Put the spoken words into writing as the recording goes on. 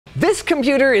This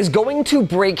computer is going to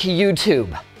break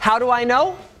YouTube. How do I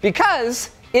know?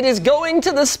 Because it is going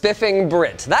to the spiffing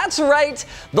Brit. That's right,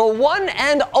 the one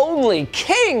and only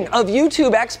king of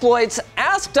YouTube exploits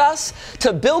asked us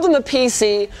to build him a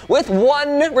PC with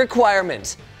one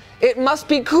requirement. It must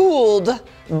be cooled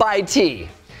by tea,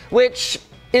 which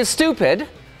is stupid,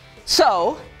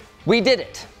 so we did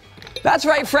it. That's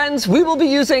right, friends, we will be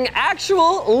using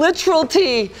actual, literal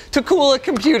tea to cool a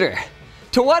computer.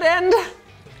 To what end?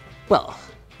 Well,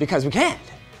 because we can.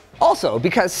 Also,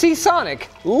 because Seasonic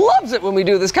loves it when we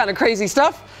do this kind of crazy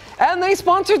stuff, and they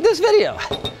sponsored this video.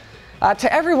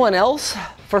 To everyone else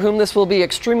for whom this will be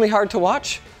extremely hard to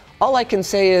watch, all I can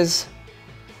say is,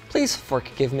 please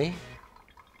forgive me.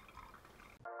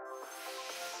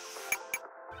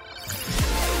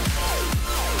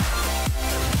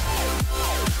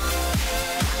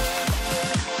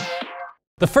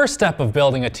 The first step of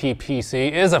building a tea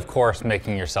PC is, of course,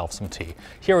 making yourself some tea.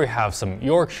 Here we have some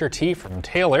Yorkshire tea from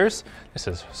Taylor's. This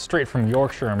is straight from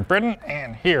Yorkshire in Britain,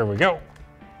 and here we go.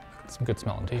 Some good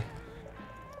smelling tea.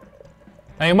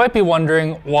 Now you might be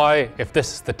wondering why, if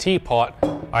this is the teapot,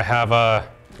 I have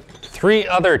 3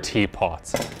 other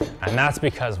teapots. And that's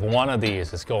because one of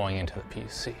these is going into the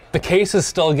PC. The case is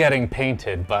still getting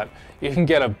painted, but you can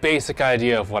get a basic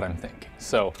idea of what I'm thinking.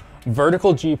 So,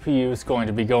 vertical GPU is going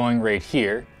to be going right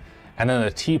here, and then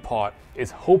the teapot is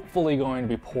hopefully going to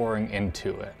be pouring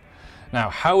into it.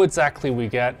 Now, how exactly we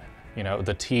get,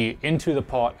 the tea into the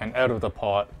pot and out of the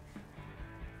pot,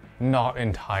 not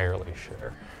entirely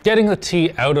sure. Getting the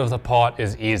tea out of the pot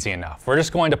is easy enough. We're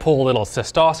just going to pull a little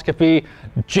cystoscopy,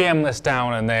 jam this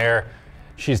down in there,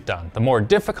 she's done. The more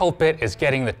difficult bit is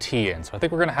getting the tea in. So I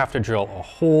think we're gonna have to drill a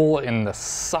hole in the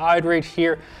side right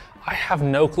here. I have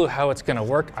no clue how it's gonna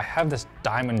work. I have this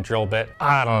diamond drill bit.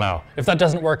 I don't know. If that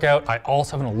doesn't work out, I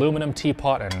also have an aluminum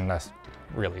teapot, and that's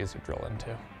really easy to drill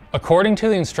into. According to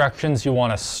the instructions, you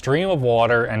want a stream of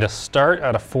water and to start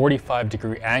at a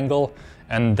 45-degree angle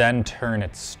and then turn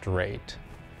it straight.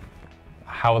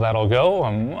 How that'll go,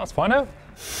 let's find out.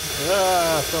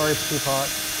 Sorry, teapot.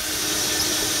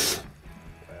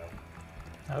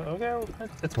 Okay,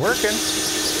 it's working.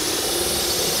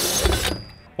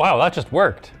 Wow, that just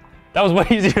worked. That was way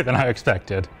easier than I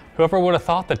expected. Whoever would have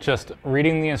thought that just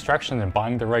reading the instructions and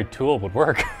buying the right tool would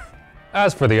work.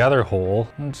 As for the other hole,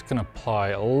 I'm just gonna apply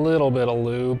a little bit of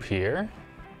lube here.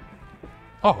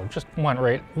 Oh, it just went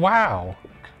right, wow.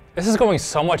 This is going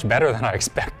so much better than I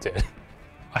expected.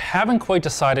 I haven't quite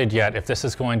decided yet if this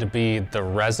is going to be the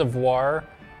reservoir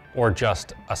or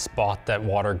just a spot that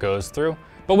water goes through,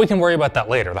 but we can worry about that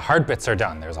later. The hard bits are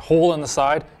done. There's a hole in the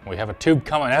side, and we have a tube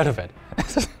coming out of it.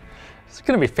 It's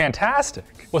gonna be fantastic.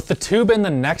 With the tube in, the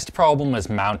next problem is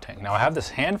mounting. Now I have this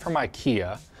hand from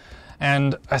IKEA,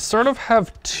 and I sort of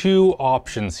have 2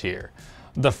 options here.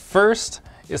 The first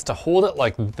is to hold it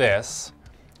like this,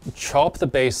 chop the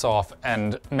base off,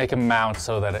 and make a mount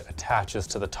so that it attaches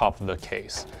to the top of the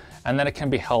case. And then it can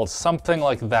be held something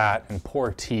like that and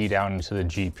pour tea down into the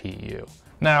GPU.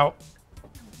 Now,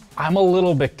 I'm a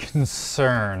little bit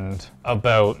concerned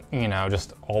about,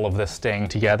 just all of this staying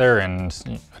together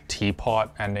and a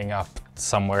teapot ending up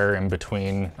somewhere in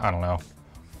between, I don't know,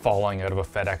 falling out of a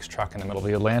FedEx truck in the middle of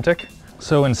the Atlantic.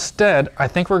 So instead, I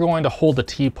think we're going to hold the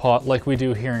teapot like we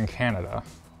do here in Canada,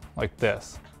 like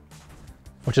this,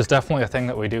 which is definitely a thing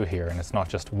that we do here, and it's not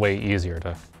just way easier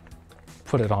to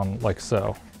put it on like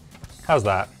so. How's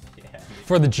that?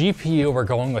 For the GPU, we're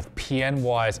going with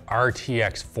PNY's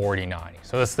RTX 4090.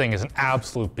 So this thing is an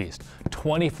absolute beast.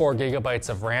 24 gigabytes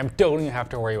of RAM, don't even have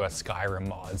to worry about Skyrim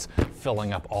mods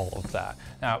filling up all of that.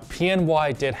 Now,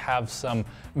 PNY did have some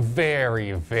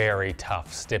very, very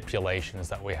tough stipulations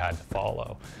that we had to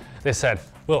follow. They said,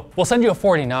 we'll send you a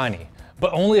 4090,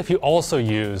 but only if you also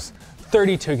use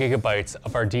 32 gigabytes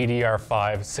of our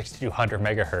DDR5 6200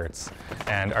 megahertz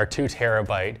and our 2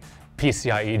 terabyte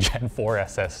PCIe Gen 4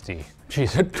 SSD.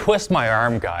 Jeez, twist my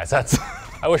arm, guys.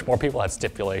 I wish more people had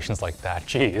stipulations like that,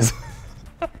 jeez.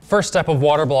 First step of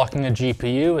water blocking a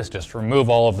GPU is just remove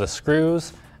all of the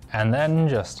screws and then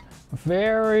just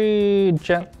very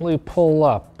gently pull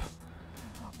up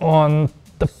on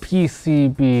the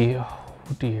PCB.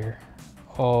 Oh dear.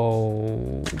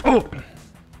 Oh.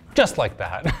 Just like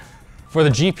that. For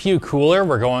the GPU cooler,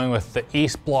 we're going with the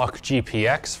East Block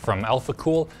GPX from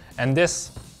AlphaCool, and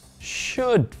this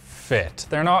should fit.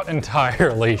 They're not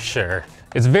entirely sure.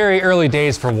 It's very early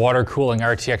days for water cooling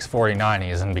RTX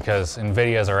 4090s, and because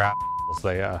NVIDIA's are assholes,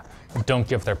 they don't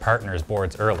give their partners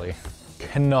boards early.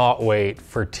 Cannot wait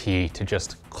for tea to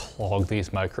just clog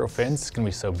these micro fins. It's gonna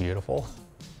be so beautiful.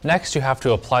 Next, you have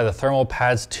to apply the thermal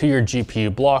pads to your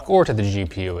GPU block or to the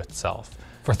GPU itself.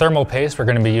 For For thermal paste, we're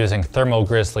going to be using Thermo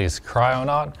Grizzly's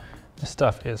Cryonaut. This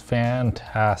stuff is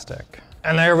fantastic.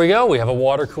 And there we go, we have a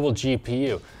water-cooled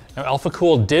GPU. Now,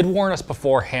 AlphaCool did warn us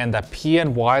beforehand that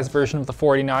PNY's version of the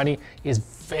 4090 is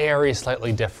very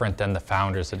slightly different than the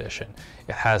Founders Edition.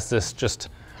 It has this just,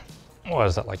 what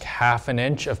is it, like ½ an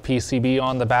inch of PCB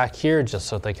on the back here, just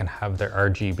so they can have their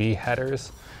RGB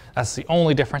headers. That's the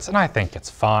only difference, and I think it's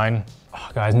fine. Oh,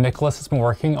 guys, Nicholas has been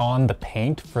working on the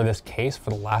paint for this case for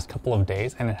the last couple of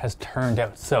days, and it has turned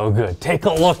out so good. Take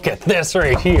a look at this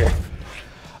right here.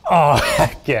 Oh,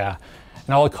 heck yeah.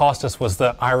 And all it cost us was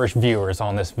the Irish viewers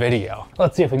on this video.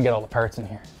 Let's see if we can get all the parts in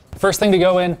here. First thing to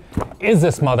go in is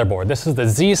this motherboard. This is the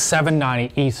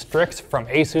Z790E Strix from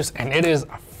Asus, and it is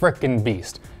a frickin'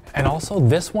 beast. And also,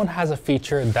 this one has a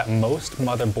feature that most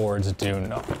motherboards do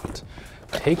not.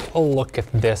 Take a look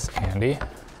at this, Andy.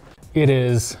 It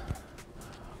is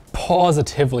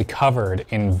positively covered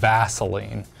in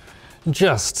Vaseline.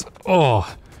 Just,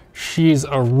 oh, she's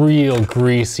a real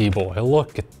greasy boy.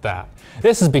 Look at that.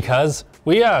 This is because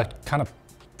we kind of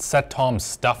set Tom's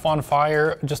stuff on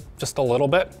fire just a little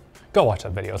bit. Go watch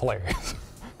that video, it's hilarious.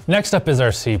 Next up is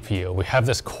our CPU. We have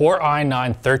this Core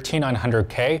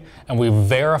i9-13900K, and we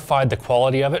verified the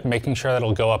quality of it, making sure that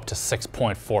it'll go up to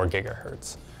 6.4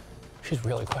 gigahertz. She's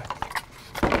really quick.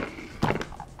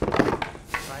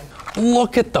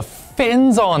 Look at the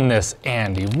fins on this,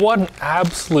 Andy. What an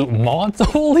absolute monster.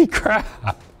 Holy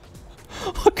crap.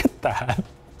 Look at that.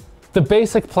 The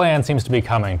basic plan seems to be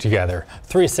coming together.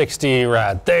 360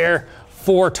 rad there,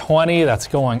 420 that's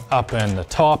going up in the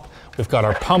top. We've got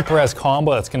our pump res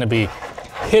combo that's gonna be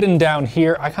hidden down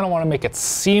here. I kind of want to make it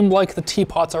seem like the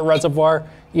teapot's a reservoir,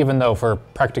 even though for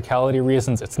practicality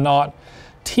reasons it's not.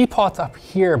 Teapot's up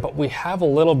here, but we have a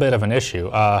little bit of an issue.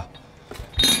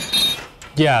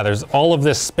 Yeah, there's all of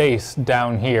this space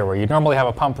down here where you normally have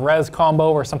a pump res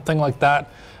combo or something like that,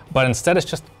 but instead it's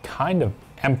just kind of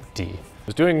empty. I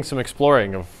was doing some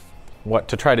exploring of what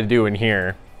to try to do in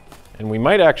here, and we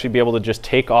might actually be able to just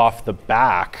take off the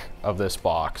back of this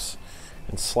box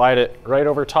and slide it right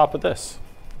over top of this.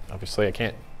 Obviously I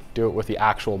can't do it with the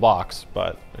actual box,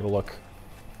 but it'll look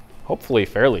hopefully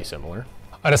fairly similar.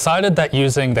 I decided that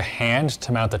using the hand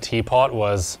to mount the teapot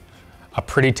was a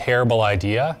pretty terrible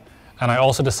idea, and I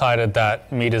also decided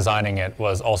that me designing it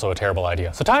was also a terrible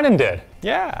idea. So Tynan did.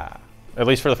 Yeah, at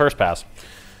least for the first pass.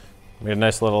 Made a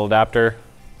nice little adapter.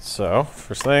 So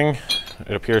first thing,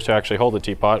 it appears to actually hold the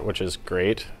teapot, which is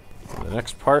great. The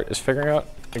next part is figuring out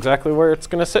exactly where it's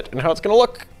gonna sit and how it's gonna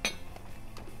look.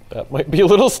 That might be a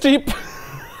little steep.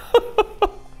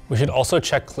 We should also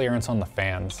check clearance on the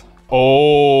fans.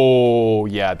 Oh,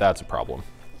 yeah, that's a problem.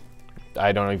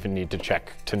 I don't even need to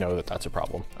check to know that that's a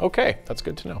problem. Okay, that's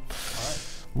good to know. All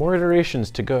right. More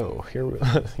iterations to go. Here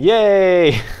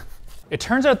Yay! It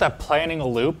turns out that planning a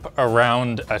loop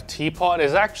around a teapot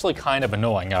is actually kind of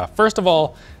annoying. First of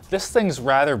all, this thing's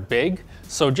rather big,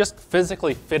 so just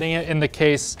physically fitting it in the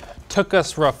case took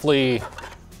us roughly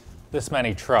this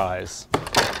many tries.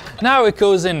 Now it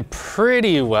goes in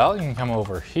pretty well. You can come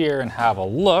over here and have a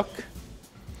look.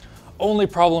 Only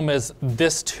problem is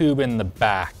this tube in the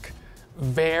back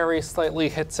very slightly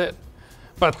hits it.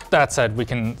 But that said, we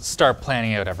can start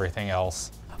planning out everything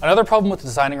else. Another problem with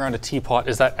designing around a teapot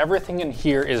is that everything in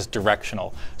here is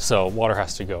directional. So water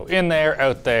has to go in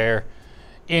there,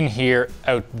 in here,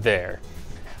 out there.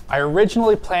 I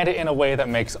originally planned it in a way that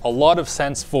makes a lot of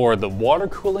sense for the water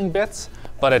cooling bits,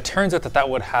 but it turns out that that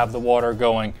would have the water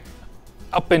going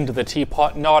up into the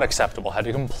teapot, not acceptable. Had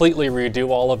to completely redo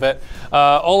all of it.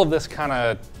 All of this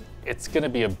it's gonna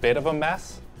be a bit of a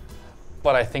mess,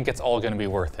 but I think it's all gonna be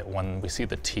worth it when we see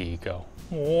the tea go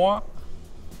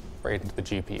right into the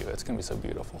GPU. It's gonna be so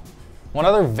beautiful. One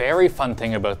other very fun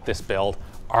thing about this build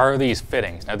are these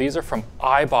fittings. Now these are from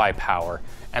iBuyPower,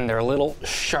 and they're little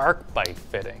shark bite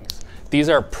fittings. These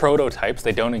are prototypes,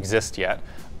 they don't exist yet,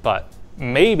 but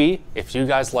maybe if you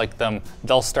guys like them,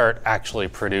 they'll start actually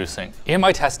producing. In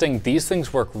my testing, these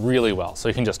things work really well. So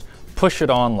you can just push it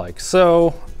on like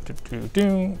so.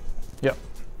 Yep.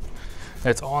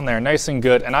 It's on there nice and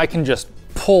good, and I can just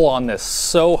pull on this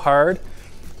so hard.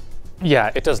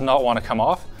 Yeah, it does not want to come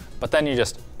off, but then you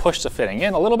just push the fitting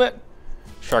in a little bit,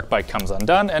 shark bite comes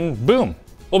undone, and boom.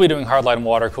 We'll be doing hardline and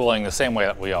water cooling the same way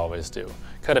that we always do.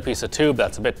 Cut a piece of tube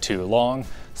that's a bit too long,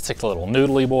 stick the little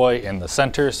noodly boy in the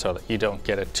center so that you don't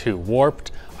get it too warped.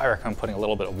 I recommend putting a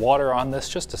little bit of water on this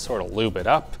just to sort of lube it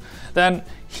up. Then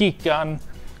heat gun,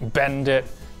 bend it,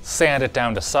 sand it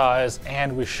down to size,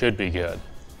 and we should be good.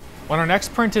 When our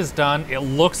next print is done, it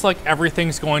looks like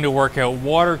everything's going to work out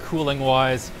water cooling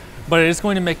wise, but it is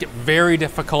going to make it very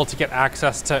difficult to get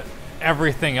access to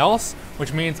everything else,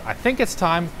 which means I think it's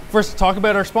time for us to talk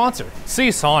about our sponsor,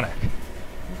 Seasonic.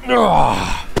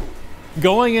 Ugh.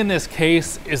 Going in this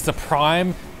case is the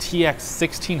Prime TX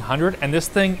 1600, and this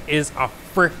thing is a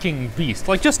freaking beast.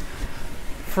 Like, just,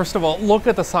 first of all, look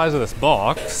at the size of this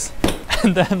box,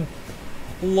 and then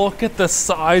look at the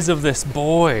size of this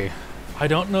boy. I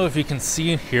don't know if you can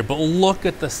see in here, but look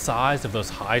at the size of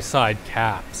those high side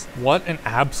caps. What an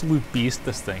absolute beast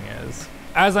this thing is.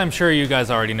 As I'm sure you guys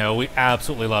already know, we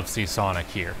absolutely love Seasonic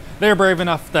here. They're brave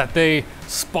enough that they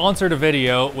sponsored a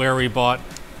video where we bought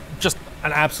just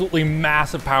an absolutely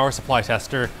massive power supply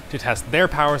tester to test their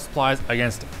power supplies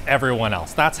against everyone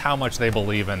else. That's how much they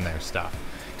believe in their stuff.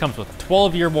 It comes with a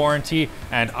 12-year warranty,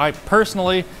 and I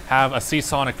personally have a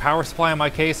Seasonic power supply in my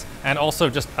case, and also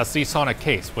just a Seasonic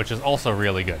case, which is also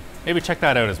really good. Maybe check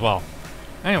that out as well.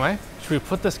 Anyway, should we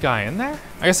put this guy in there?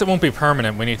 I guess it won't be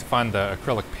permanent. We need to find the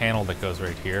acrylic panel that goes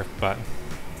right here, but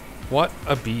what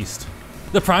a beast.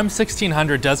 The Prime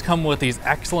 1600 does come with these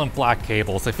excellent black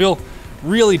cables. They feel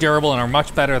really durable and are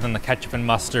much better than the ketchup and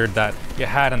mustard that you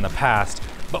had in the past.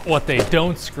 But what they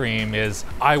don't scream is,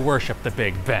 I worship the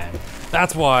Big Ben.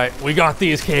 That's why we got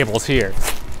these cables here.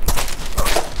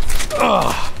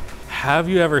 Ugh. Have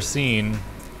you ever seen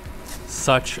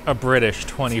such a British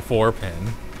 24 pin?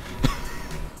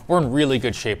 We're in really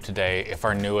good shape today if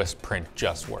our newest print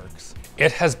just works.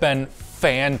 It has been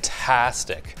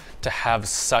fantastic to have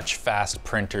such fast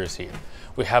printers here.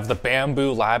 We have the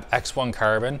Bamboo Lab X1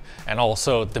 Carbon and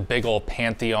also the big old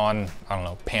Pantheon,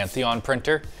 Pantheon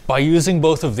printer. By using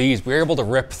both of these, we're able to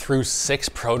rip through 6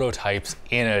 prototypes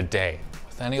in a day.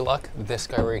 With any luck, this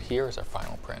guy right here is our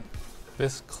final print.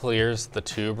 This clears the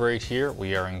tube right here.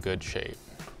 We are in good shape.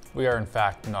 We are in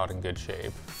fact not in good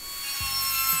shape.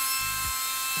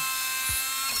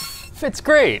 Fits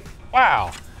great,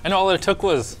 wow. And all it took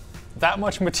was that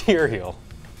much material.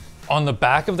 On the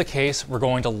back of the case, we're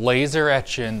going to laser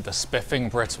etch in the Spiffing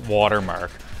Brits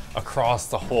watermark across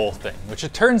the whole thing, which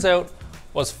it turns out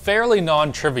was fairly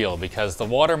non-trivial because the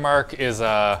watermark is,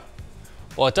 well,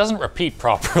 it doesn't repeat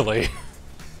properly.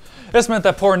 This meant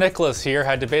that poor Nicholas here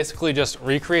had to basically just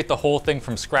recreate the whole thing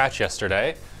from scratch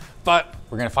yesterday, but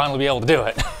we're gonna finally be able to do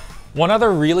it. One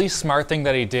other really smart thing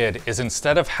that he did is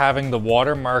instead of having the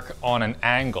watermark on an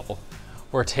angle,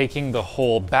 we're taking the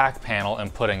whole back panel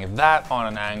and putting that on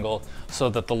an angle so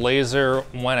that the laser,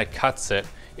 when it cuts it,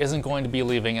 isn't going to be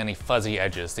leaving any fuzzy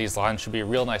edges. These lines should be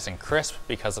real nice and crisp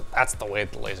because that's the way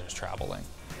the laser's traveling.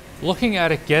 Looking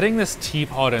at it, getting this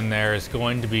teapot in there is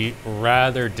going to be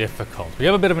rather difficult. We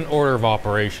have a bit of an order of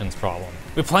operations problem.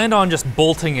 We planned on just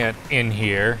bolting it in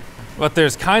here, but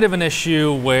there's kind of an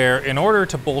issue where in order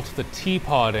to bolt the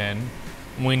teapot in,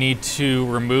 we need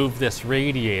to remove this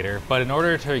radiator, but in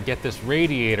order to get this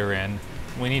radiator in,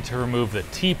 we need to remove the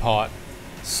teapot.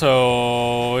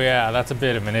 So yeah, that's a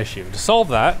bit of an issue. To solve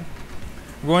that,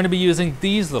 we're going to be using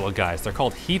these little guys. They're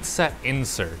called heat set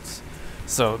inserts.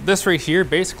 So this right here,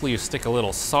 basically you stick a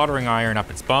little soldering iron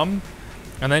up its bum,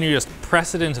 and then you just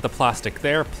press it into the plastic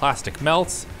there, plastic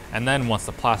melts, and then once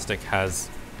the plastic has,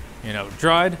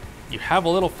 dried, you have a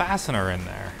little fastener in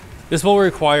there. This will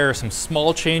require some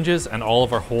small changes and all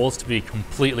of our holes to be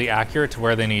completely accurate to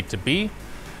where they need to be,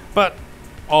 but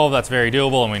all of that's very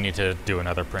doable and we need to do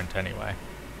another print anyway.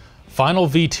 Final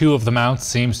V2 of the mount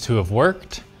seems to have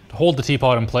worked. To hold the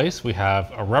teapot in place, we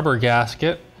have a rubber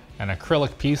gasket, an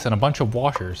acrylic piece, and a bunch of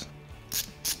washers.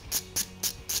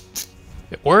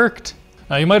 It worked!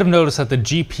 Now you might have noticed that the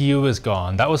GPU is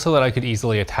gone. That was so that I could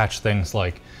easily attach things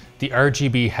like the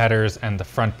RGB headers and the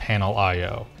front panel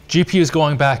I/O. GPU is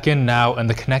going back in now, and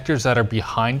the connectors that are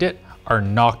behind it are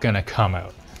not gonna come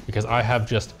out because I have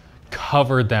just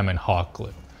covered them in hot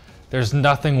glue. There's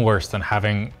nothing worse than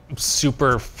having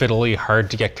super fiddly,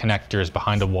 hard to get connectors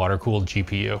behind a water-cooled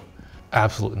GPU.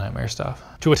 Absolute nightmare stuff.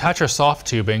 To attach our soft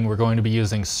tubing, we're going to be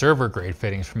using server grade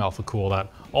fittings from AlphaCool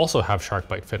that also have shark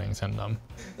bite fittings in them.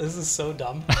 This is so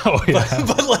dumb, Oh yeah.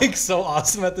 but like so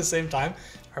awesome at the same time.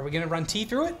 Are we gonna run tea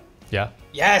through it? Yeah.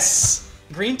 Yes!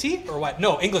 Green tea or what?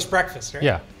 No, English breakfast, right?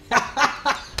 Yeah.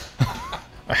 I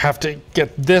have to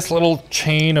get this little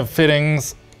chain of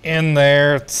fittings in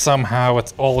there. Somehow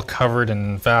it's all covered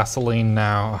in Vaseline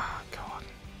now. Oh, God.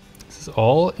 This is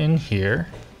all in here.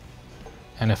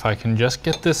 And if I can just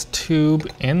get this tube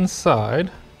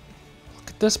inside, look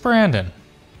at this, Brandon.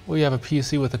 We have a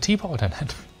PC with a teapot in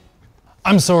it.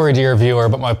 I'm sorry, dear viewer,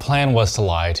 but my plan was to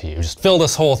lie to you. Just fill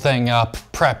this whole thing up,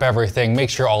 prep everything,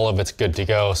 make sure all of it's good to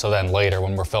go, so then later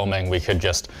when we're filming, we could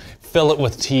just fill it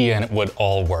with tea and it would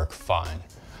all work fine.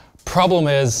 Problem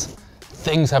is,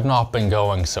 things have not been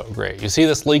going so great. You see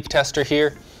this leak tester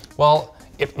here? Well,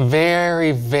 it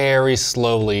very, very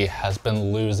slowly has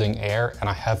been losing air, and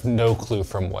I have no clue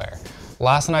from where.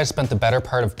 Last night I spent the better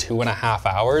part of 2.5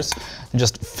 hours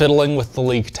just fiddling with the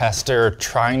leak tester,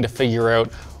 trying to figure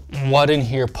out what in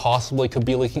here possibly could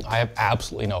be leaking. I have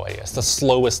absolutely no idea. It's the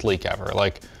slowest leak ever.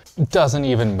 Like, doesn't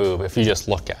even move if you just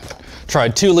look at it.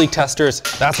 Tried 2 leak testers,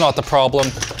 that's not the problem.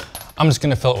 I'm just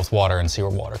gonna fill it with water and see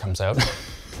where water comes out.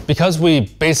 Because we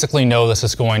basically know this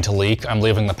is going to leak, I'm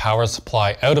leaving the power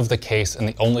supply out of the case, and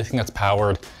the only thing that's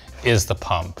powered is the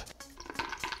pump.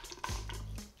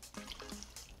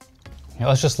 Yeah,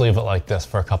 let's just leave it like this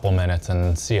for a couple minutes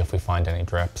and see if we find any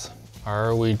drips.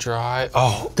 Are we dry?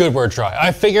 Oh, good, we're dry.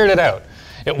 I figured it out.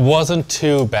 It wasn't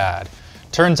too bad.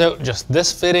 Turns out just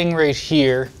this fitting right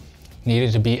here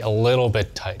needed to be a little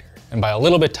bit tighter. And by a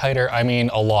little bit tighter, I mean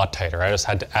a lot tighter. I just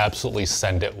had to absolutely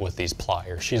send it with these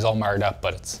pliers. She's all marred up,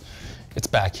 but it's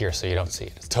back here so you don't see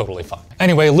it. It's totally fine.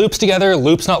 Anyway, loop's together,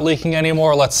 loop's not leaking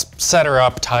anymore. Let's set her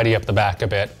up, tidy up the back a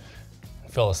bit,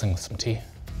 and fill this thing with some tea.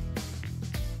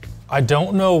 I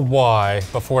don't know why,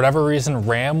 but for whatever reason,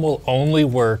 RAM will only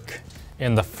work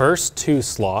in the first 2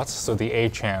 slots, so the A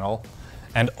channel,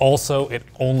 and also it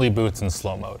only boots in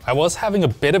slow mode. I was having a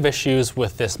bit of issues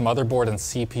with this motherboard and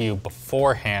CPU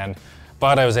beforehand,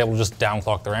 but I was able to just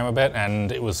downclock the RAM a bit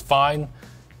and it was fine.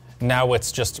 Now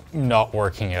it's just not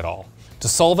working at all. To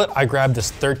solve it, I grabbed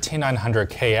this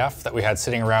 13900KF that we had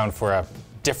sitting around for a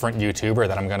different YouTuber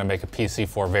that I'm gonna make a PC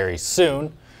for very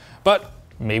soon, but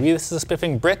maybe this is a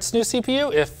Spiffing Brit's new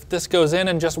CPU if this goes in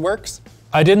and just works.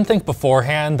 I didn't think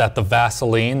beforehand that the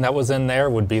Vaseline that was in there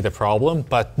would be the problem,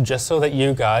 but just so that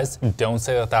you guys don't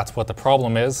say that that's what the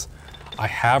problem is, I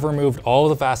have removed all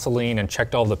of the Vaseline and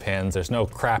checked all the pins. There's no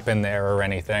crap in there or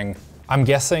anything. I'm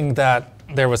guessing that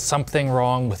there was something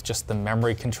wrong with just the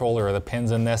memory controller or the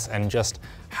pins in this, and just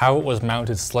how it was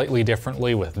mounted slightly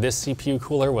differently with this CPU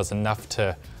cooler was enough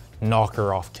to knock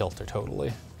her off kilter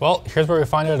totally. Well, here's where we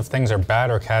find out if things are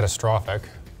bad or catastrophic.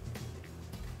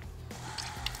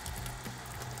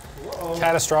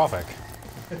 Catastrophic.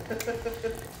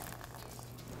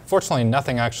 Fortunately,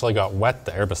 nothing actually got wet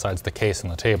there besides the case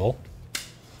and the table.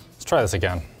 Let's try this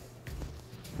again.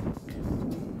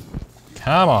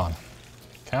 Come on.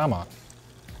 Come on.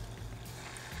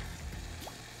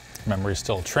 Memory's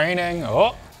still training.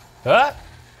 Oh,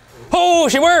 oh,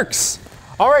 she works!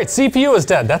 All right, CPU is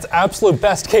dead. That's absolute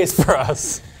best case for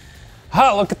us.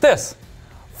 Ha, look at this.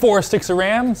 4 sticks of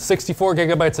RAM, 64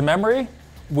 gigabytes of memory.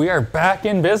 We are back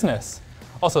in business.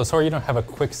 Also, sorry you don't have a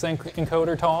QuickSync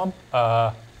encoder, Tom.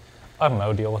 I don't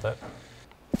know, deal with it.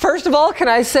 First of all, can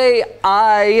I say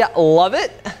I love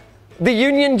it? The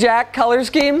Union Jack color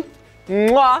scheme,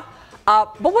 mwah.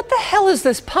 But what the hell is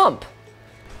this pump?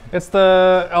 It's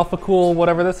the Alpha Cool,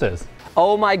 whatever this is.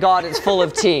 Oh my God, it's full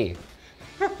of tea.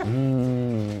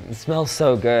 It smells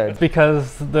so good. It's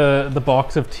because the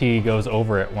box of tea goes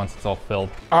over it once it's all filled.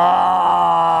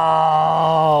 Oh,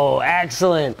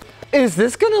 excellent. Is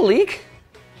this gonna leak?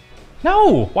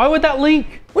 No, why would that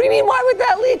leak? What do you mean, why would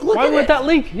that leak? Look at it. Why would that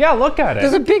leak? Yeah, look at it.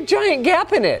 There's a big giant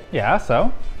gap in it. Yeah,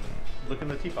 so? Look in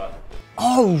the teapot.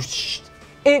 Oh,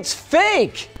 it's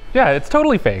fake. Yeah, it's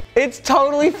totally fake. It's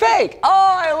totally fake. Oh,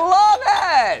 I love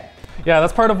it. Yeah,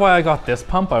 that's part of why I got this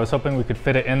pump. I was hoping we could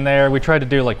fit it in there. We tried to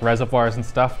do like reservoirs and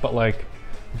stuff, but like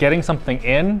getting something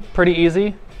in, pretty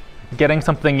easy. Getting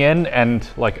something in and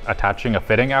like attaching a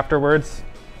fitting afterwards.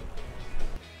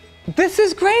 This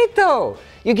is great though.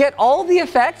 You get all the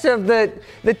effects of the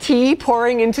tea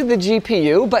pouring into the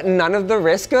GPU, but none of the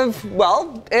risk of,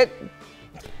 well, it...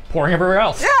 pouring everywhere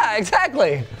else. Yeah,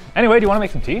 exactly. Anyway, do you want to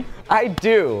make some tea? I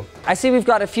do. I see we've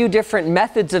got a few different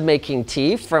methods of making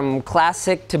tea, from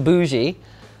classic to bougie.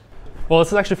 Well, this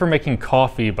is actually for making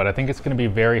coffee, but I think it's going to be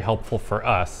very helpful for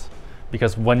us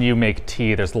because when you make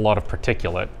tea, there's a lot of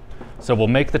particulate. So we'll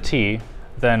make the tea,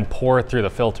 then pour it through the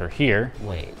filter here.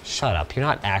 Wait, shut up. You're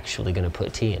not actually going to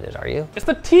put tea in it, are you? It's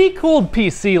the tea-cooled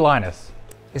PC, Linus.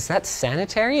 Is that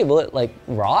sanitary? Will it, like,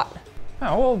 rot?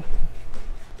 Oh, well...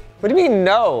 What do you mean,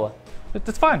 no?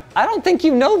 It's fine. I don't think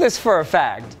you know this for a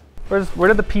fact. Where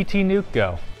did the PT nuke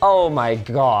go? Oh my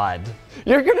God.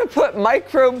 You're gonna put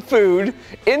microbe food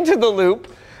into the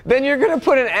loop, then you're gonna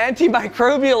put an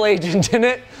antimicrobial agent in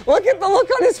it. Look at the look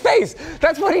on his face.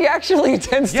 That's what he actually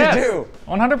intends to do.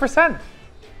 100%.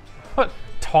 But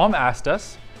Tom asked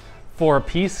us for a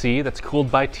PC that's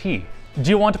cooled by tea. Do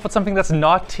you want to put something that's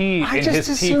not tea in his tea? I just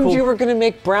assumed you were gonna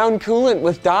make brown coolant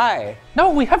with dye. No,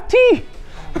 we have tea.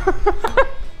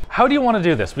 How do you want to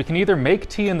do this? We can either make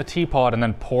tea in the teapot and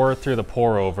then pour it through the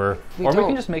pour over, or we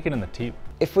can just make it in the tea.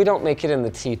 If we don't make it in the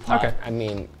teapot, okay. I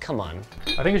mean, come on.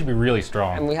 I think it should be really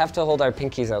strong. And we have to hold our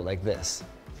pinkies out like this.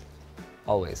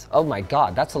 Always. Oh my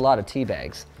God, that's a lot of tea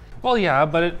bags. Well, yeah,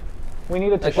 but we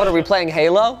need it to. Like, what are we playing,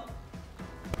 Halo?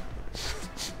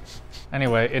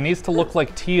 Anyway, it needs to look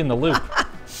like tea in the loop.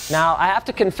 Now, I have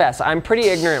to confess, I'm pretty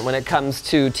ignorant when it comes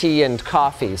to tea and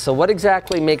coffee. So what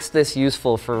exactly makes this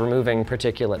useful for removing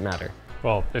particulate matter?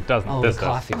 Well, it doesn't. Oh, this the does.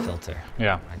 coffee filter.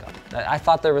 Yeah. Oh my God. I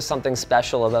thought there was something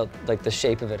special about like the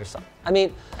shape of it or something. I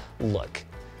mean, look,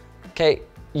 okay,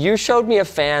 you showed me a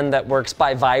fan that works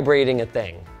by vibrating a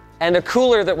thing and a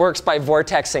cooler that works by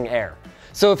vortexing air.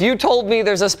 So if you told me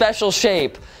there's a special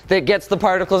shape that gets the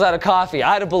particles out of coffee,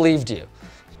 I'd have believed you.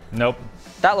 Nope.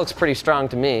 That looks pretty strong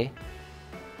to me.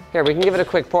 Here, we can give it a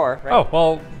quick pour, right? Oh,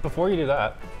 well, before you do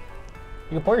that,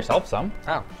 you can pour yourself some.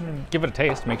 Oh. Give it a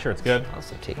taste, make sure it's good.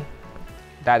 Also tea.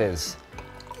 That is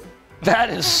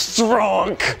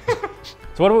strong.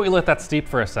 So what about we let that steep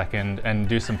for a second and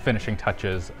do some finishing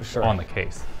touches Sure. on the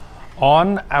case.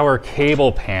 On our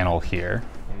cable panel here,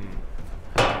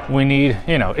 we need,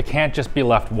 you know, it can't just be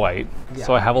left white. Yeah.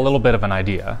 So I have a little bit of an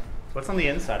idea. What's on the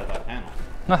inside of that panel?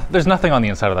 No, there's nothing on the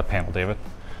inside of that panel, David.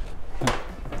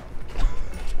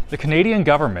 The Canadian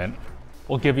government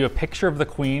will give you a picture of the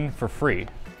Queen for free.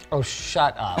 Oh,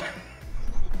 shut up.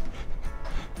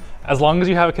 As long as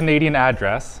you have a Canadian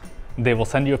address, they will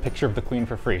send you a picture of the Queen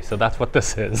for free. So that's what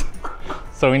this is.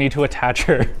 So we need to attach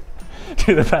her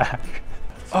to the back.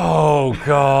 Oh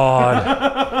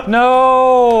God,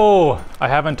 no! I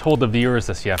haven't told the viewers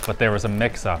this yet, but there was a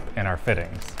mix-up in our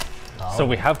fittings. Oh. So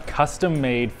we have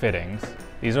custom-made fittings.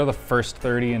 These are the first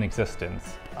 30 in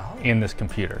existence in this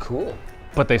computer. Cool.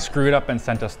 But they screwed up and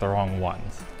sent us the wrong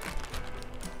ones.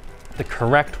 The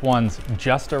correct ones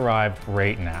just arrived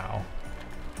right now.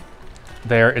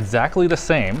 They're exactly the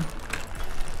same,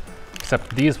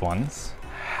 except these ones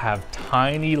have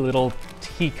tiny little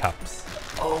teacups.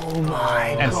 Oh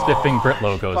my And Spiffing Brit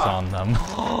logos on them.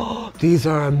 These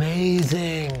are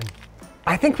amazing.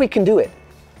 I think we can do it.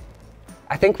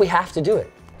 I think we have to do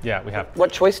it. Yeah, we have.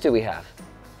 What choice do we have?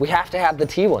 We have to have the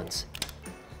T ones.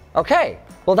 Okay,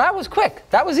 well that was quick.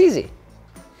 That was easy.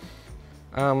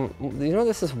 You know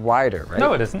this is wider, right?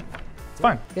 No, it isn't. It's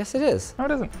fine. Yes, it is. No,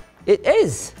 it isn't. It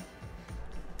is.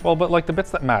 Well, but like the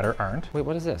bits that matter aren't. Wait,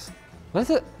 what is this? What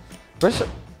is it? Where's it?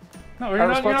 No, you're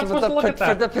not supposed to look at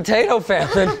For that. the potato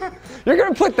famine. You're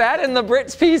gonna put that in the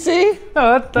Brits PC?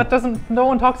 No, that doesn't, no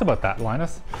one talks about that,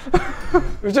 Linus.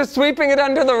 We're just sweeping it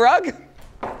under the rug?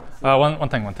 One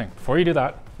thing. Before you do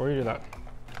that.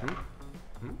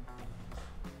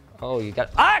 Oh, you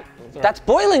got, that's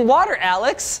boiling water,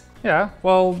 Alex. Yeah,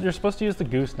 well, you're supposed to use the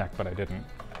gooseneck, but I didn't.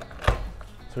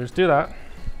 So just do that.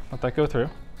 Let that go through.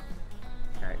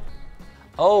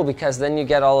 Oh, because then you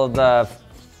get all of the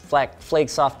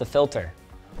flakes off the filter.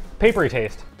 Papery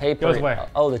taste. Goes away.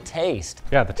 Oh, the taste.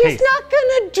 Yeah, the He's taste. not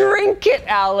gonna drink it,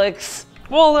 Alex.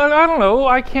 Well, I don't know.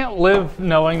 I can't live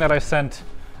knowing that I sent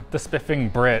the Spiffing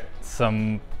Brit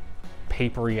some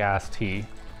papery ass tea.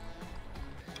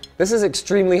 This is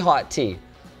extremely hot tea.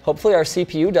 Hopefully our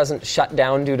CPU doesn't shut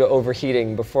down due to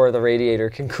overheating before the radiator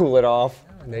can cool it off.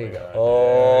 There you go.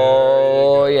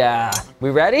 Oh, yeah. We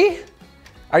ready?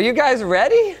 Are you guys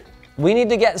ready? We need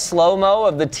to get slow-mo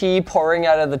of the tea pouring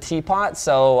out of the teapot,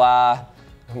 so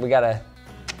we gotta.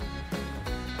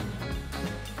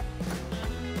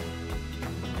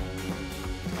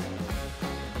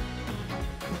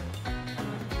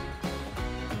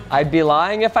 I'd be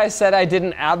lying if I said I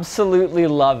didn't absolutely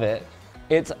love it.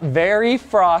 It's very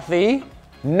frothy,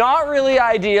 not really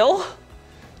ideal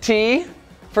tea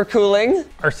for cooling.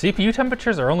 Our CPU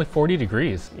temperatures are only 40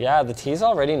 degrees. Yeah, the tea's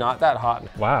already not that hot.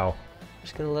 Wow.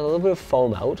 Just gonna let a little bit of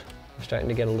foam out. We're starting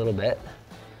to get a little bit.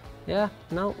 Yeah,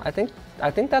 no, I think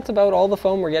that's about all the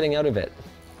foam we're getting out of it.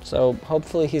 So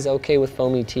hopefully he's okay with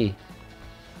foamy tea.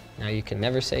 Now you can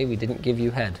never say we didn't give you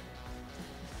head.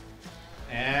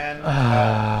 And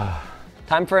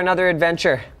Time for another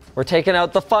adventure. We're taking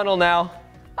out the funnel now.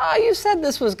 Ah, you said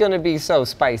this was gonna be so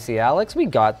spicy, Alex. We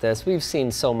got this. We've seen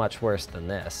so much worse than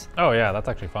this. Oh yeah, that's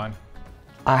actually fine.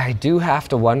 I do have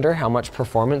to wonder how much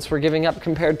performance we're giving up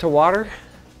compared to water.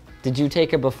 Did you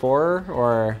take a before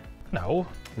or? No.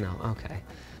 No, okay.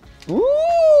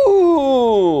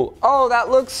 Ooh! Oh, that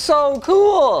looks so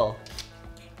cool!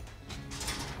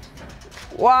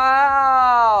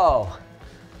 Wow!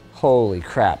 Holy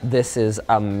crap, this is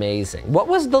amazing. What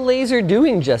was the laser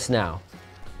doing just now?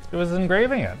 It was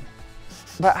engraving it.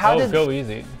 But how did? Go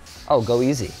easy. Oh, go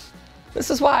easy. This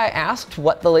is why I asked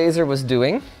what the laser was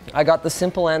doing. I got the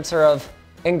simple answer of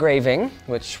engraving,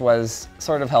 which was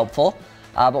sort of helpful.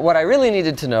 But what I really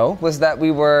needed to know was that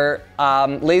we were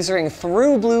lasering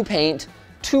through blue paint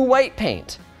to white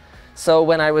paint. So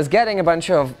when I was getting a bunch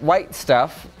of white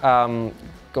stuff,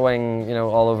 going, you know,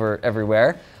 all over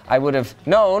everywhere. I would have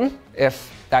known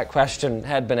if that question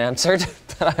had been answered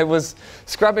that I was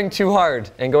scrubbing too hard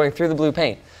and going through the blue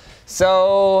paint.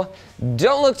 So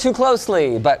don't look too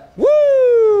closely, but woo!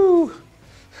 Oh,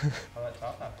 that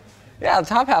top half. Yeah, the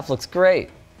top half looks great.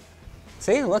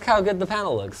 See, look how good the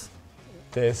panel looks.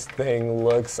 This thing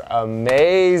looks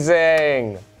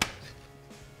amazing.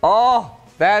 Oh,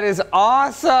 that is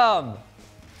awesome.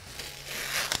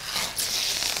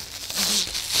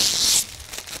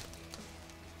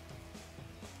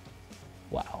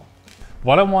 Wow.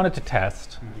 What I wanted to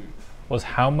test was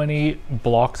how many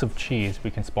blocks of cheese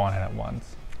we can spawn in at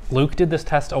once. Luke did this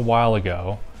test a while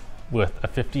ago with a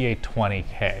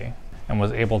 5820K and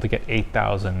was able to get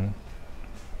 8,000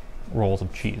 rolls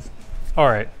of cheese. All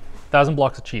right, 1,000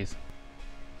 blocks of cheese.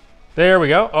 There we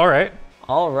go, all right.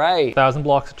 All right. 1,000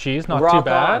 blocks of cheese, not Rock too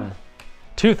bad. on.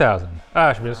 2,000.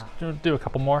 Should we just do a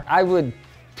couple more? I would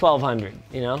 1,200,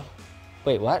 you know?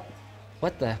 Wait, what?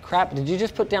 What the crap? Did you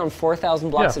just put down 4,000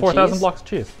 blocks of cheese? Yeah, 4,000 blocks of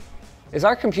cheese. Is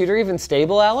our computer even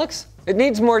stable, Alex? It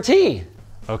needs more tea.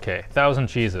 Okay, 1,000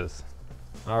 cheeses.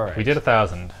 All right. We did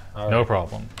 1,000, no right.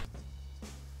 problem.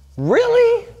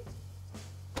 Really?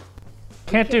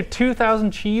 Can't do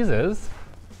 2,000 cheeses.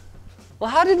 Well,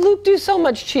 how did Luke do so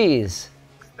much cheese?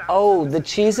 Oh, the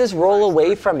cheeses roll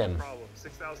away from him.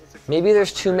 Maybe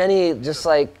there's too many just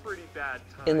like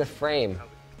in the frame.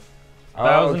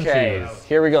 1,000 Okay, cheese.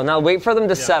 here we go. Now wait for them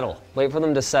to settle. Wait for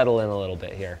them to settle in a little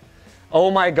bit here.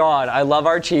 Oh my God, I love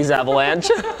our cheese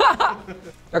avalanche.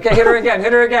 Okay, hit her again,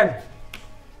 hit her again.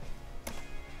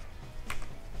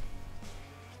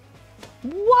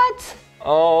 What?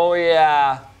 Oh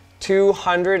yeah,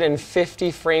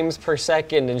 250 frames per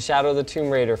second in Shadow of the Tomb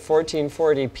Raider,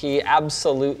 1440p,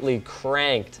 absolutely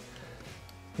cranked.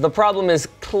 The problem is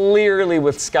clearly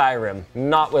with Skyrim,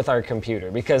 not with our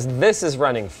computer, because this is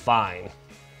running fine.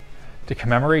 To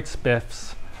commemorate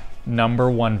Spiff's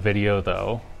 #1 video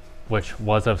though, which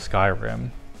was of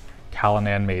Skyrim,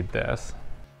 Callanan made this.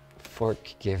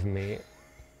 Forgive me.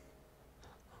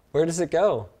 Where does it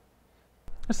go?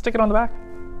 Just stick it on the back.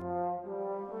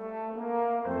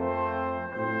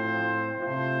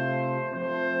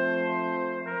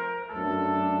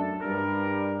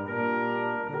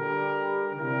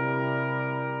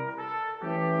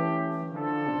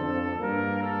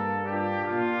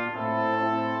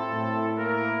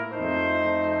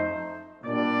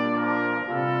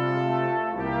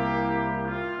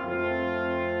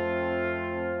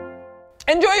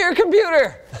 Enjoy your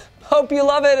computer! Hope you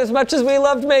love it as much as we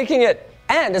loved making it,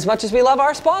 and as much as we love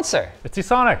our sponsor. It's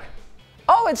Sonic.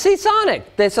 Oh, it's Sonic.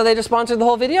 So they just sponsored the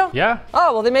whole video? Yeah.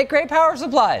 Oh, well, they make great power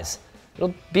supplies.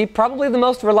 It'll be probably the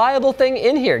most reliable thing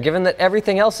in here, given that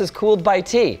everything else is cooled by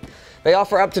tea. They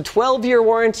offer up to 12-year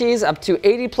warranties, up to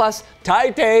 80+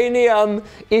 titanium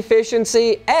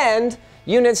efficiency, and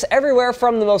units everywhere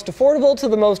from the most affordable to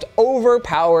the most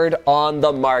overpowered on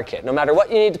the market. No matter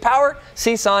what you need to power,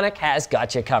 Sonic has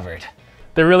got you covered.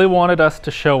 They really wanted us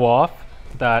to show off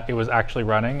that it was actually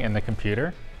running in the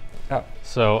computer. Oh.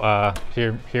 So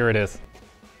here it is.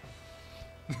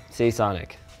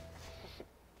 Sonic.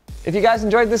 If you guys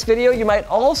enjoyed this video, you might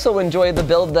also enjoy the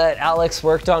build that Alex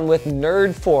worked on with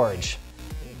NerdForge.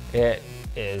 It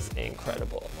is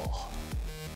incredible.